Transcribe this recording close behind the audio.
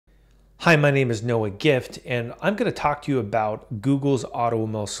Hi, my name is Noah Gift, and I'm going to talk to you about Google's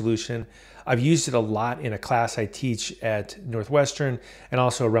AutoML solution. I've used it a lot in a class I teach at Northwestern and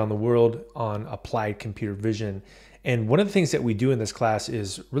also around the world on applied computer vision. And one of the things that we do in this class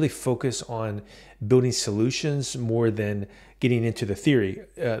is really focus on building solutions more than getting into the theory.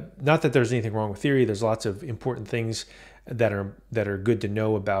 Not that there's anything wrong with theory. There's lots of important things that are good to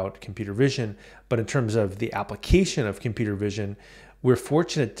know about computer vision, but in terms of the application of computer vision, we're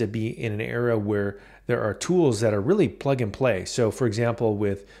fortunate to be in an era where there are tools that are really plug and play. So for example,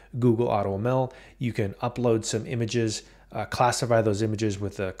 with Google AutoML, you can upload some images, classify those images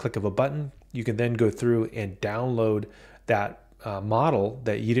with a click of a button. You can then go through and download that model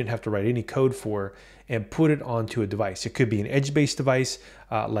that you didn't have to write any code for and put it onto a device. It could be an edge-based device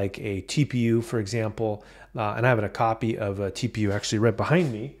like a TPU, for example. And I have a copy of a TPU actually right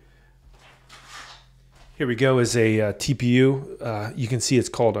behind me. Here we go is a TPU. You can see it's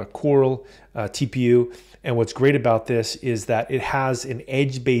called a Coral TPU. And what's great about this is that it has an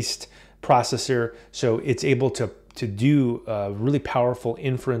edge-based processor, so it's able to do really powerful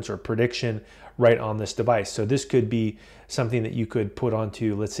inference or prediction right on this device. So this could be something that you could put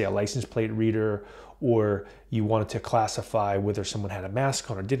onto, let's say, a license plate reader, or you wanted to classify whether someone had a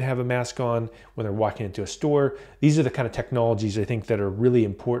mask on or didn't have a mask on when they're walking into a store. These are the kind of technologies I think that are really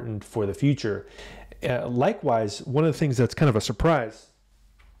important for the future. Likewise, one of the things that's kind of a surprise,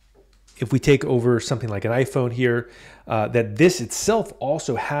 if we take over something like an iPhone here, that this itself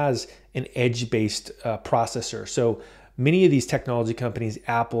also has an edge-based processor. So many of these technology companies,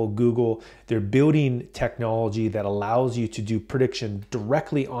 Apple, Google, they're building technology that allows you to do prediction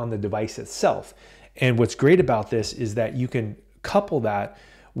directly on the device itself. And what's great about this is that you can couple that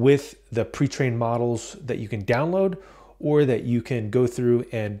with the pre-trained models that you can download, or that you can go through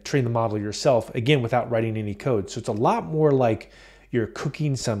and train the model yourself, again, without writing any code. So it's a lot more like you're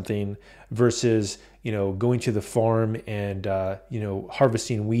cooking something versus, going to the farm and,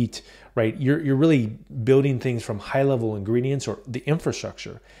 harvesting wheat, right? You're really building things from high-level ingredients or the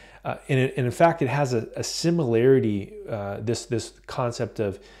infrastructure. And in fact, it has a similarity, this concept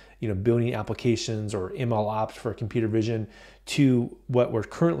of, building applications or MLOps for computer vision to what we're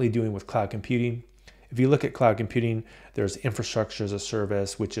currently doing with cloud computing. If you look at cloud computing, there's infrastructure as a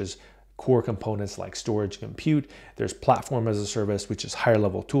service, which is core components like storage, compute. There's platform as a service, which is higher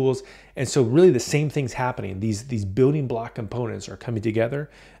level tools. And so really the same thing's happening. These building block components are coming together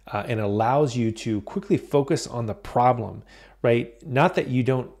and it allows you to quickly focus on the problem, right? Not that you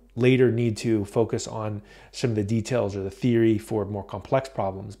don't later need to focus on some of the details or the theory for more complex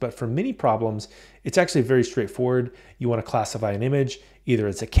problems, but for many problems, it's actually very straightforward. You want to classify an image, either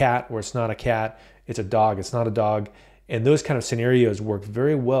it's a cat or it's not a cat, it's a dog, it's not a dog. And those kind of scenarios work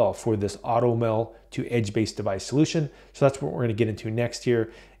very well for this AutoML to edge-based device solution. So that's what we're going to get into next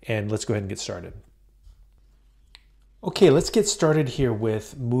here. And let's go ahead and get started. Okay, let's get started here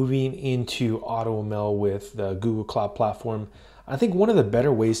with moving into AutoML with the Google Cloud Platform. I think one of the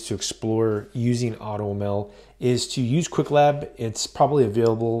better ways to explore using AutoML is to use QuickLab. It's probably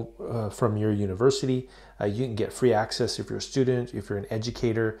available from your university. You can get free access if you're a student, if you're an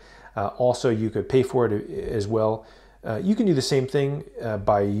educator. Also, you could pay for it as well. You can do the same thing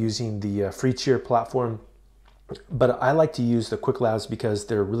by using the free tier platform, but I like to use the QuickLabs because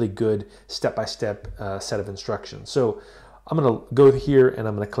they're a really good step-by-step set of instructions. So I'm going to go here and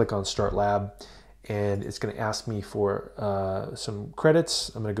I'm going to click on Start Lab, and it's going to ask me for some credits.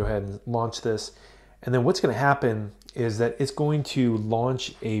 I'm going to go ahead and launch this. And then what's going to happen is that it's going to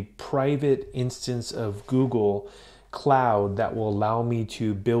launch a private instance of Google Cloud that will allow me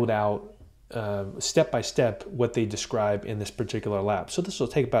to build out step by step what they describe in this particular lab. So this will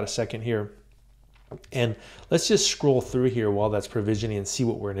take about a second here. And let's just scroll through here while that's provisioning and see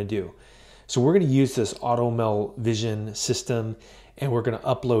what we're going to do. So we're going to use this AutoML Vision system, and we're going to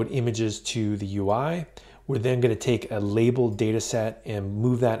upload images to the UI. We're then going to take a labeled data set and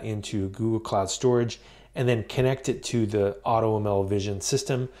move that into Google Cloud Storage, and then connect it to the AutoML Vision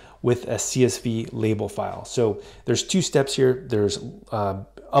system with a CSV label file. So there's two steps here. There's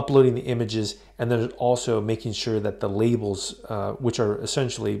uploading the images, and then also making sure that the labels, which are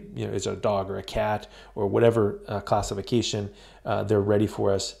essentially, is a dog or a cat or whatever classification, they're ready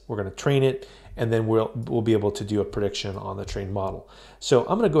for us. We're going to train it, and then we'll be able to do a prediction on the trained model. So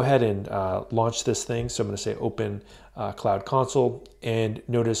I'm going to go ahead and launch this thing. So I'm going to say Open Cloud Console, and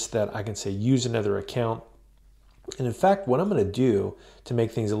notice that I can say Use another account. And in fact, what I'm going to do to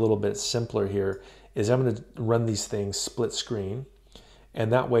make things a little bit simpler here is I'm going to run these things split screen.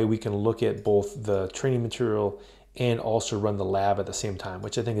 And that way we can look at both the training material and also run the lab at the same time,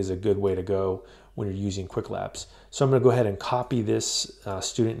 which I think is a good way to go when you're using Quick Labs. So I'm going to go ahead and copy this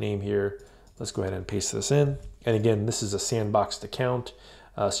student name here. Let's go ahead and paste this in. And again, this is a sandboxed account,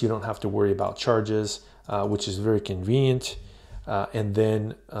 so you don't have to worry about charges, which is very convenient. And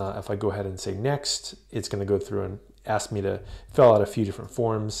then if I go ahead and say next, it's going to go through and ask me to fill out a few different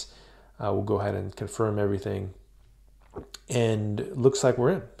forms. We'll go ahead and confirm everything. And it looks like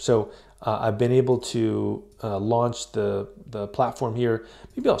we're in. So I've been able to launch the platform here.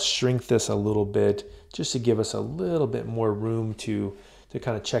 Maybe I'll shrink this a little bit just to give us a little bit more room to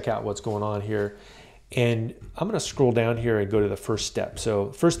kind of check out what's going on here. And I'm going to scroll down here and go to the first step.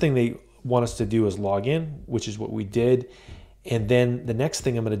 So first thing they want us to do is log in, which is what we did. And then the next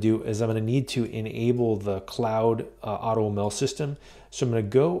thing I'm going to do is I'm going to need to enable the cloud AutoML system. So I'm going to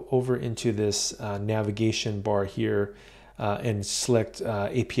go over into this navigation bar here and select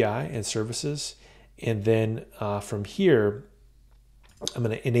API and services. And then from here, I'm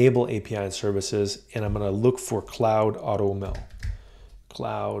going to enable API and services, and I'm going to look for cloud AutoML.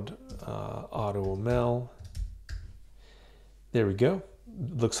 Cloud AutoML. There we go.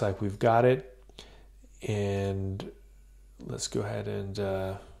 Looks like we've got it. And let's go ahead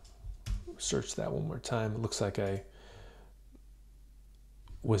and search that one more time. It looks like I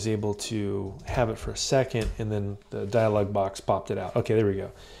was able to have it for a second, and then the dialog box popped it out. Okay, there we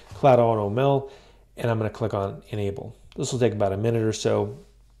go. Cloud AutoML, and I'm going to click on Enable. This will take about a minute or so.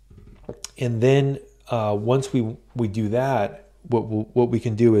 And then once we do that, what we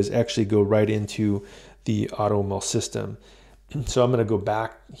can do is actually go right into the AutoML system. So I'm going to go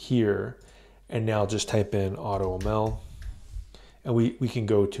back here and now just type in AutoML, and we can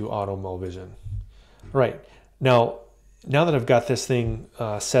go to AutoML Vision. All right, now that I've got this thing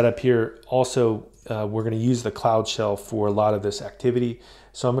set up here, also we're going to use the Cloud Shell for a lot of this activity.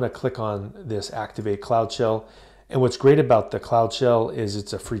 So I'm going to click on this Activate Cloud Shell. And what's great about the Cloud Shell is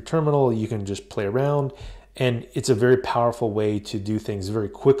it's a free terminal. You can just play around, and it's a very powerful way to do things very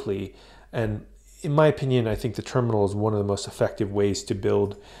quickly. And in my opinion, I think the terminal is one of the most effective ways to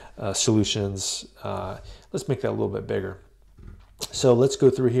build solutions. Let's make that a little bit bigger. So let's go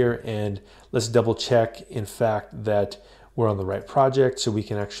through here and let's double check, in fact, that we're on the right project. So we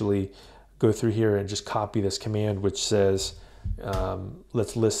can actually go through here and just copy this command, which says,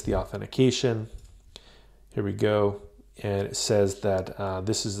 let's list the authentication. Here we go. And it says that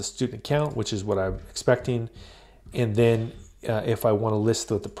this is the student account, which is what I'm expecting. And then if I want to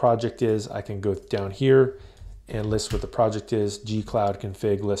list what the project is, I can go down here and list what the project is, gcloud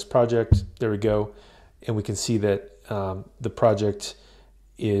config list project. There we go. And we can see that the project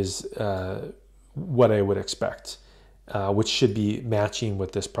is what I would expect, which should be matching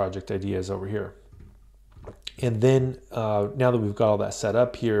what this project ID is over here. And then now that we've got all that set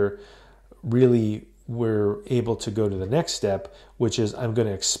up here, really we're able to go to the next step, which is I'm going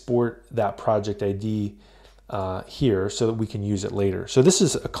to export that project ID here so that we can use it later. So this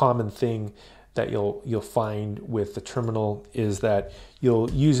is a common thing that you'll find with the terminal, is that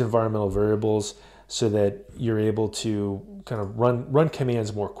you'll use environmental variables so that you're able to kind of run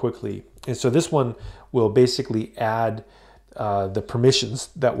commands more quickly. And so this one will basically add the permissions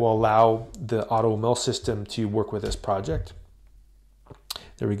that will allow the AutoML system to work with this project.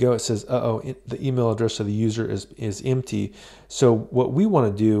 There we go. It says, the email address of the user is empty. So what we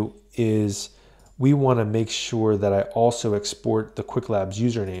want to do is we want to make sure that I also export the Quick Labs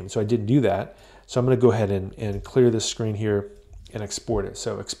username. So I didn't do that. So I'm going to go ahead and clear this screen here and export it.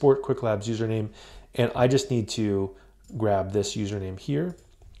 So export Quick Labs username. And I just need to grab this username here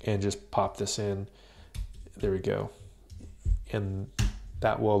and just pop this in. There we go. And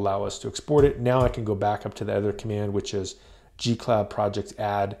that will allow us to export it. Now I can go back up to the other command, which is gcloud project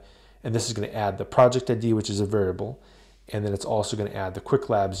add. And this is going to add the project ID, which is a variable. And then it's also going to add the Quick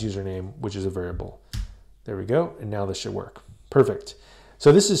Labs username, which is a variable. There we go. And now this should work. Perfect.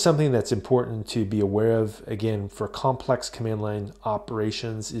 So this is something that's important to be aware of. Again, for complex command line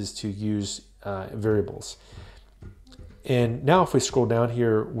operations, is to use variables. And now if we scroll down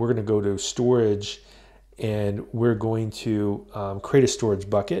here, we're going to go to storage, and we're going to create a storage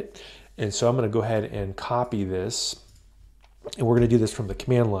bucket. And so I'm going to go ahead and copy this, and we're going to do this from the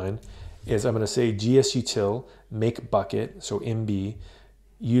command line. Is I'm going to say gsutil make bucket, so MB,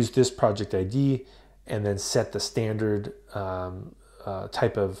 use this project ID, and then set the standard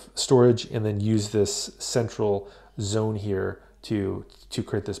type of storage, and then use this central zone here to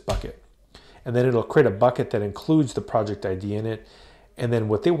create this bucket. And then it'll create a bucket that includes the project ID in it. And then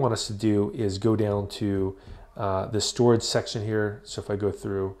what they want us to do is go down to the storage section here. So if I go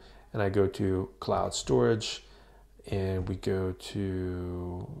through and I go to cloud storage, and we go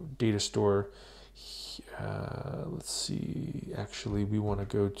to data store, let's see, actually we want to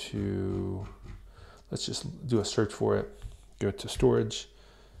go to Let's just do a search for it. Go to storage.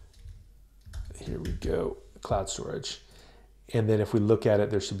 Here we go, cloud storage. And then if we look at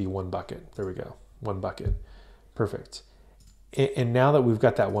it, there should be one bucket. There we go, one bucket. Perfect. And now that we've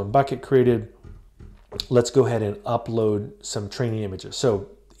got that one bucket created, let's go ahead and upload some training images. So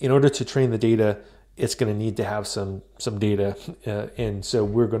in order to train the data, it's going to need to have some data. And so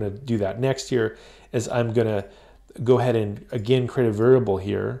we're going to do that next here, is I'm going to go ahead and again create a variable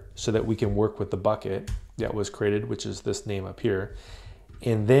here so that we can work with the bucket that was created, which is this name up here.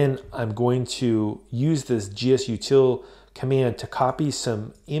 And then I'm going to use this gsutil command to copy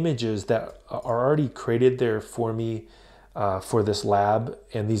some images that are already created there for me for this lab.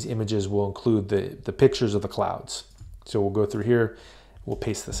 And these images will include the pictures of the clouds. So we'll go through here, we'll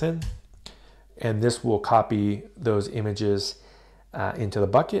paste this in, and this will copy those images into the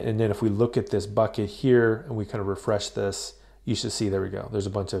bucket. And then if we look at this bucket here and we kind of refresh this, you should see, there we go, there's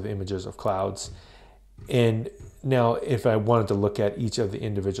a bunch of images of clouds. And now if I wanted to look at each of the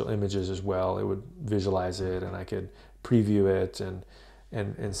individual images as well, it would visualize it and I could preview it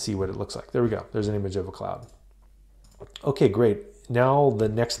and see what it looks like. There we go, there's an image of a cloud. Okay, great. Now the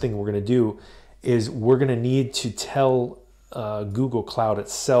next thing we're going to do is we're going to need to tell Google Cloud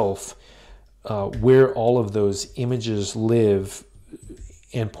itself where all of those images live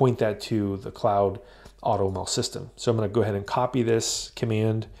and point that to the Cloud AutoML system. So I'm going to go ahead and copy this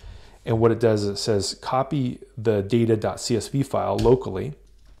command, and what it does is it says copy the data.csv file locally.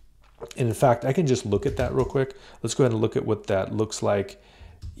 And in fact, I can just look at that real quick. Let's go ahead and look at what that looks like.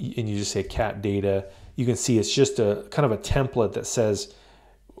 And you just say cat data. You can see it's just a kind of a template that says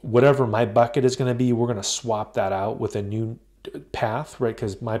whatever my bucket is going to be, we're going to swap that out with a new path, right?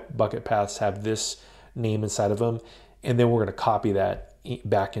 Because my bucket paths have this name inside of them. And then we're going to copy that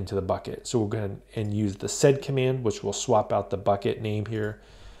back into the bucket. So we're going to use the sed command, which will swap out the bucket name here.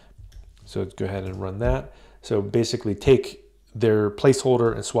 So let's go ahead and run that. So basically take their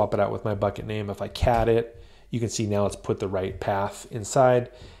placeholder and swap it out with my bucket name. If I cat it, you can see now it's put the right path inside.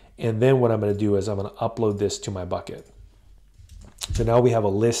 And then what I'm going to do is I'm going to upload this to my bucket. So now we have a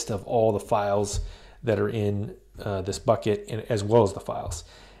list of all the files that are in this bucket, and as well as the files.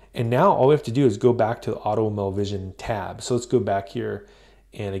 And now all we have to do is go back to the AutoML Vision tab. So let's go back here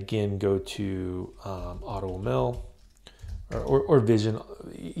and again go to AutoML or Vision.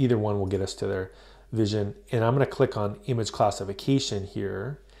 Either one will get us to their Vision. And I'm going to click on image classification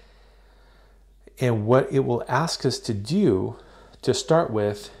here. And what it will ask us to do to start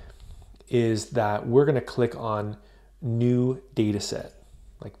with is that we're going to click on new data set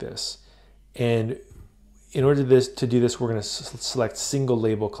like this. And in order to do this, we're going to select single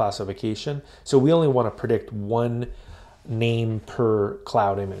label classification. So we only want to predict one name per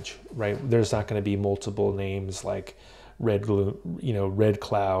cloud image, right? There's not going to be multiple names like red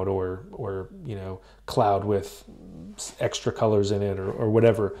cloud or cloud with extra colors in it or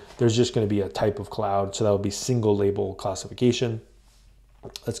whatever. There's just going to be a type of cloud. So that would be single label classification.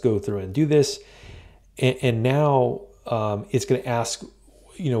 Let's go through and do this. And now it's going to ask,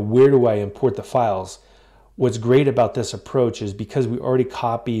 where do I import the files? What's great about this approach is because we already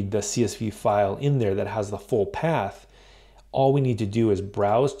copied the CSV file in there that has the full path, all we need to do is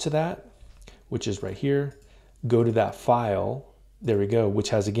browse to that, which is right here, go to that file, there we go, which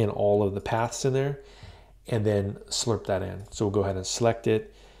has again all of the paths in there, and then slurp that in. So we'll go ahead and select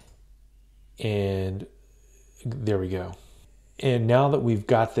it, and there we go. And now that we've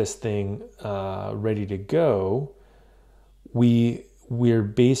got this thing ready to go, we're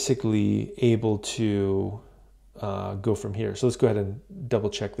basically able to go from here. So let's go ahead and double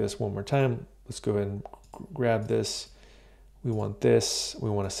check this one more time. Let's go ahead and grab this. We want this.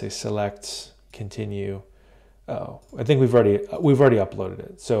 We want to say select, continue. Oh, I think we've already uploaded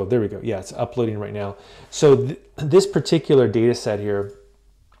it. So there we go. Yeah, it's uploading right now. So this particular data set here,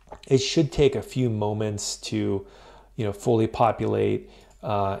 it should take a few moments to fully populate,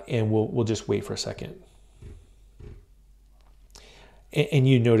 and we'll just wait for a second. And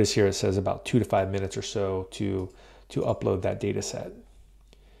you notice here it says about 2 to 5 minutes or so to upload that data set.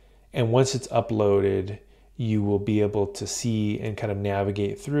 And once it's uploaded, you will be able to see and kind of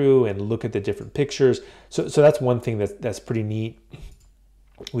navigate through and look at the different pictures. So that's one thing that's pretty neat.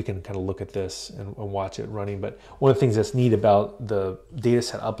 We can kind of look at this and watch it running. But one of the things that's neat about the data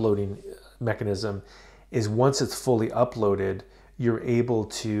set uploading mechanism is once it's fully uploaded, you're able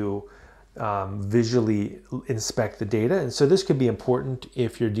to visually inspect the data. And so this could be important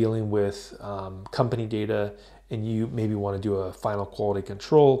if you're dealing with company data and you maybe want to do a final quality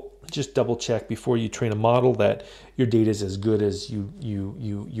control. Just double check before you train a model that your data is as good as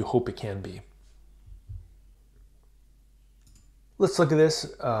you hope it can be. let's look at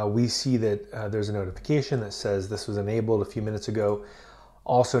this. We see that there's a notification that says this was enabled a few minutes ago.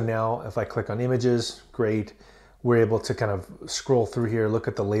 Also now, if I click on images, great. We're able to kind of scroll through here, look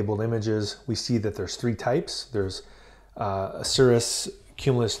at the labeled images. We see that there's three types. There's cirrus,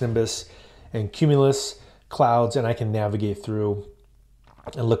 cumulus nimbus, and cumulus clouds, and I can navigate through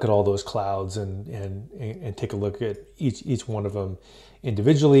and look at all those clouds and take a look at each one of them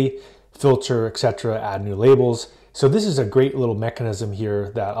individually, filter, etc., add new labels. So this is a great little mechanism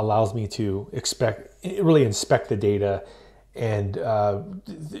here that allows me to really inspect the data and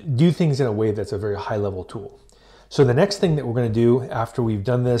do things in a way that's a very high level tool. So the next thing that we're going to do after we've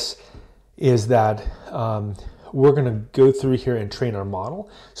done this is that we're going to go through here and train our model.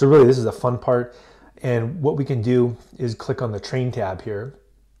 So really this is the fun part. And what we can do is click on the train tab here.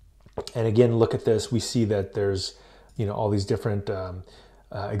 And again, look at this. We see that there's, all these different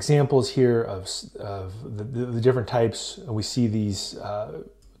examples here of the different types. And we see these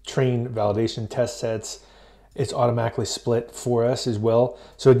train validation test sets. It's automatically split for us as well.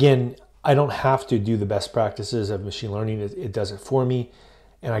 So again, I don't have to do the best practices of machine learning. It does it for me.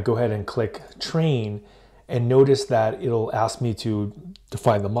 And I go ahead and click train, and notice that it'll ask me to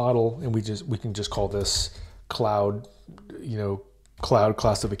define the model, and we can just call this cloud, cloud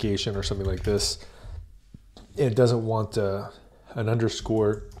classification or something like this. It doesn't want an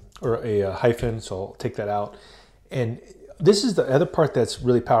underscore or a hyphen, so I'll take that out. And this is the other part that's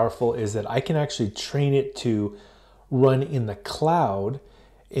really powerful, is that I can actually train it to run in the cloud.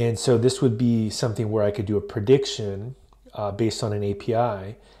 And so this would be something where I could do a prediction based on an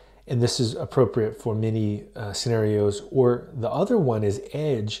API. And this is appropriate for many scenarios. Or the other one is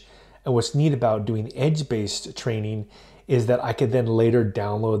edge. And what's neat about doing edge-based training is that I could then later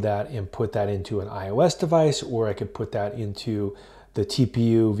download that and put that into an iOS device, or I could put that into the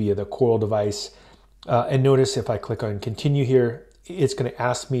TPU via the Coral device. And notice if I click on continue here, it's going to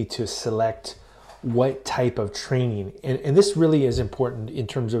ask me to select what type of training. And this really is important in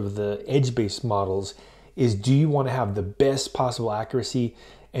terms of the edge-based models, is do you want to have the best possible accuracy?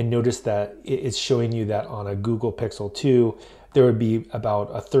 And notice that it's showing you that on a Google Pixel 2, there would be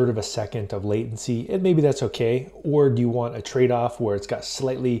about 1/3 of a second of latency, and maybe that's okay. Or do you want a trade-off where it's got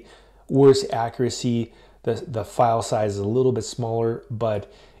slightly worse accuracy, the file size is a little bit smaller,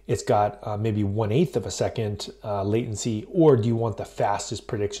 but it's got maybe 1/8 of a second latency? Or do you want the fastest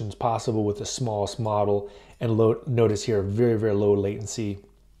predictions possible with the smallest model? And notice here, very, very low latency,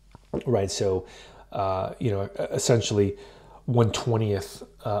 right? So, essentially 1/20th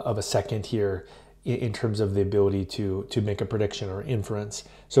of a second here in terms of the ability to make a prediction or inference.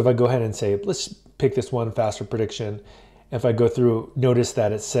 So if I go ahead and say, let's pick this one, faster prediction. If I go through, notice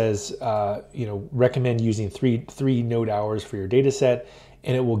that it says, recommend using three node hours for your data set,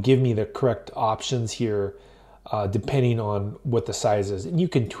 and it will give me the correct options here depending on what the size is. And you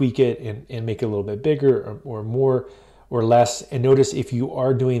can tweak it and make it a little bit bigger or more or less. And notice if you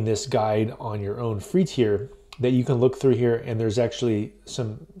are doing this guide on your own free tier, that you can look through here, and there's actually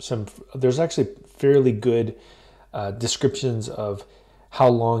there's actually fairly good descriptions of how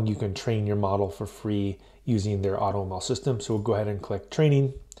long you can train your model for free using their AutoML system. So we'll go ahead and click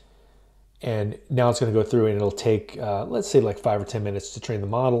training, and now it's going to go through, and it'll take let's say like 5 or 10 minutes to train the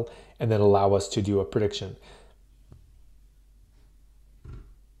model, and then allow us to do a prediction.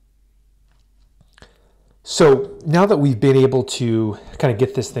 So now that we've been able to kind of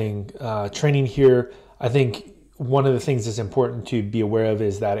get this thing training here, I think one of the things that's important to be aware of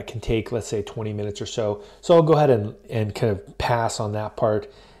is that it can take, let's say, 20 minutes or so. So I'll go ahead and kind of pass on that part,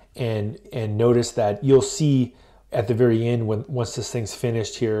 and notice that you'll see at the very end, once this thing's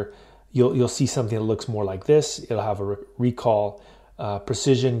finished here, you'll see something that looks more like this. It'll have a recall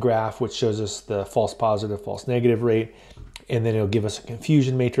precision graph, which shows us the false positive, false negative rate, and then it'll give us a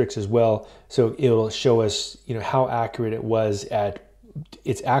confusion matrix as well. So it'll show us, how accurate it was at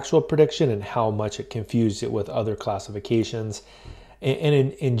its actual prediction and how much it confused it with other classifications.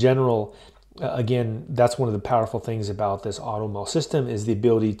 And in general, again, that's one of the powerful things about this AutoML system, is the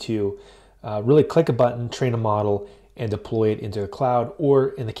ability to really click a button, train a model, and deploy it into the cloud,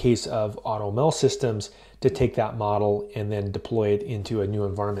 or in the case of AutoML systems, to take that model and then deploy it into a new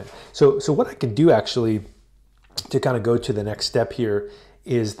environment. So what I can do actually to kind of go to the next step here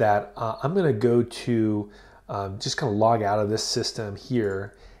is that I'm going to go to just kind of log out of this system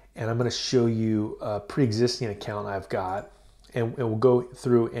here, and I'm going to show you a pre-existing account I've got, and we'll go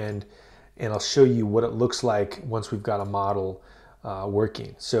through and I'll show you what it looks like once we've got a model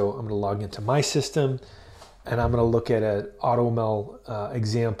working. So I'm going to log into my system, and I'm going to look at an AutoML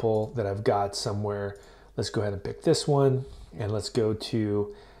example that I've got somewhere. Let's go ahead and pick this one, and let's go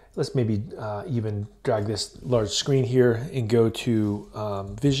to Let's maybe even drag this large screen here and go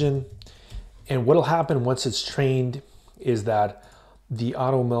to Vision. And what'll happen once it's trained is that the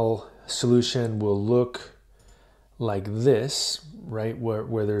AutoML solution will look like this, right?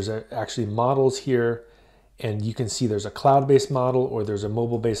 Where there's actually models here, and you can see there's a cloud-based model or there's a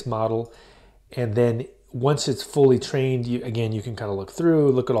mobile-based model. And then once it's fully trained, again, you can kind of look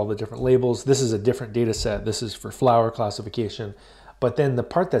through, look at all the different labels. This is a different data set. This is for flower classification. But then the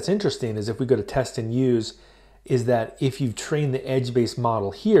part that's interesting is if we go to test and use, is that if you've trained the edge-based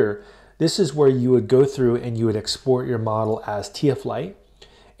model here, this is where you would go through and you would export your model as TF-Lite.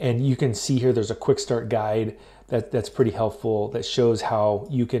 And you can see here there's a quick start guide that's pretty helpful that shows how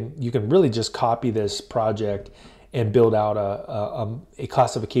you can really just copy this project and build out a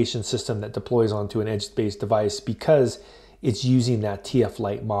classification system that deploys onto an edge-based device because it's using that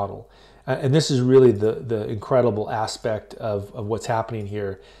TF-Lite model. And this is really the incredible aspect of what's happening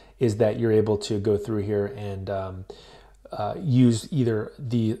here, is that you're able to go through here and use either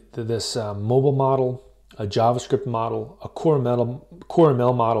this mobile model, a JavaScript model, a Core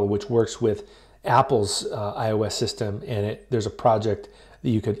ML model, which works with Apple's iOS system, and there's a project that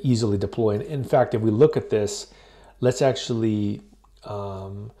you could easily deploy. And in fact, if we look at this, let's actually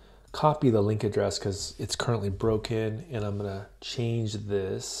copy the link address because it's currently broken, and I'm gonna change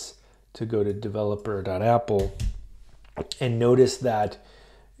this to go to developer.apple, and notice that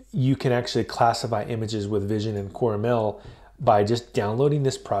you can actually classify images with Vision and Core ML by just downloading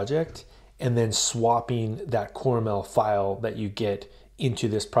this project and then swapping that Core ML file that you get into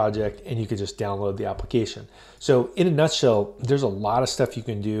this project, and you could just download the application. So in a nutshell, there's a lot of stuff you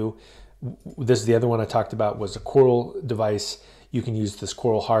can do. This is the other one I talked about, was a Coral device. You can use this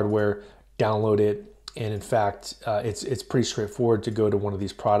Coral hardware, download it, and in fact, it's pretty straightforward to go to one of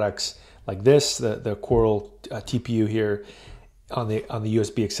these products like this, the Coral TPU here on the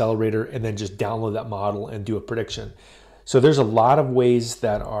USB accelerator, and then just download that model and do a prediction. So there's a lot of ways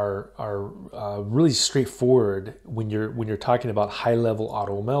that are really straightforward when you're talking about high-level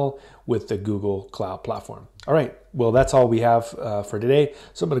AutoML with the Google Cloud Platform. All right, well, that's all we have for today.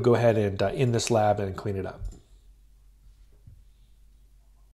 So I'm going to go ahead and end this lab and clean it up.